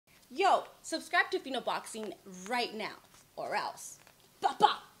Yo, subscribe to Fino Boxing right now, or else. Ba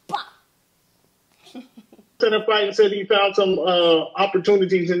ba ba. In a fight and said he found some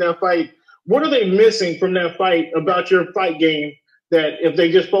opportunities in that fight. What are they missing from that fight about your fight game that if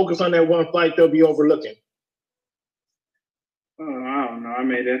they just focus on that one fight, they'll be overlooking? I don't know. I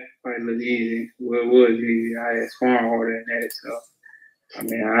made that fight look easy. Well, it was easy. I had sparring harder than that. So, I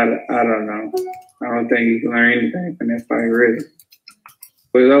mean, I don't know. I don't think you can learn anything from that fight, really.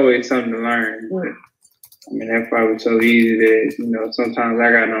 But there's always something to learn. But, I mean, that fight was so easy that, you know, sometimes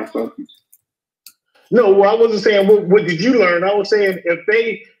I got no focus. No, well, I wasn't saying what did you learn. I was saying if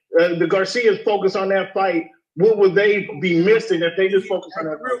they, the Garcias focus on that fight, what would they be missing if they just focus on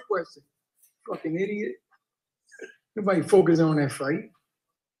that real fight? question. Fucking idiot. Nobody focus on that fight.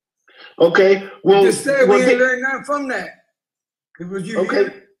 Okay, well, you just said we didn't learn nothing from that. Was you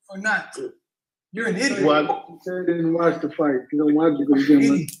here or not? You're an idiot. What? He said he didn't watch the fight. You don't watch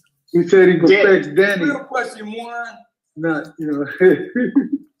it. He said he respects Danny. Real question, moron. Not, you know.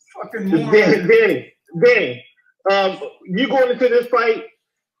 Fucking moron. Danny, you going into this fight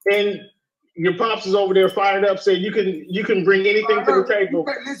and your pops is over there fired up, saying you can bring anything to the table.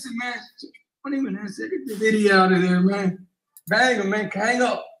 Listen, man. Don't even answer. Get this idiot out of there, man. Bang him, man. Hang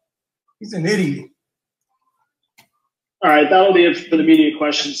up. He's an idiot. All right, that'll be it for the media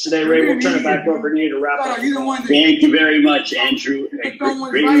questions today. Ray, we'll turn it back over to you to wrap up. Thank you very much, Andrew.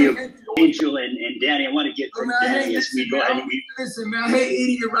 Angel and Danny. I want to get from Danny as we go ahead. Listen, man, I hate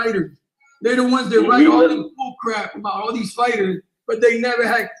idiot writers. They're the ones that write all this bull crap about all these fighters, but they never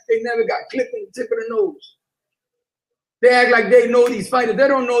got clipped in the tip of the nose. They act like they know these fighters. They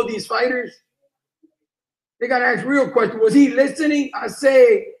don't know these fighters. They got to ask real questions. Was he listening? I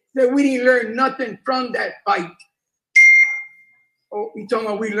say that we didn't learn nothing from that fight. Oh, you talking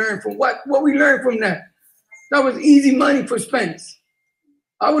about we learned from what? What we learned from that? That was easy money for Spence.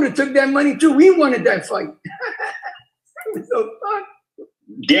 I would have took that money too. We wanted that fight. It was so fun.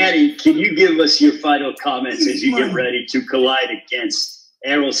 Daddy, can you give us your final comments as you get ready to collide against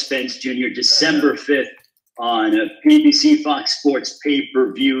ERROL Spence Jr. December 5th on a BBC Fox Sports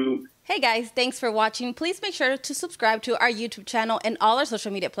pay-per-view? Hey guys, thanks for watching. Please make sure to subscribe to our YouTube channel and all our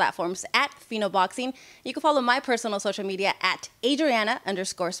social media platforms at Fino Boxing. You can follow my personal social media at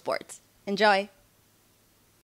Adriana_sports. Enjoy.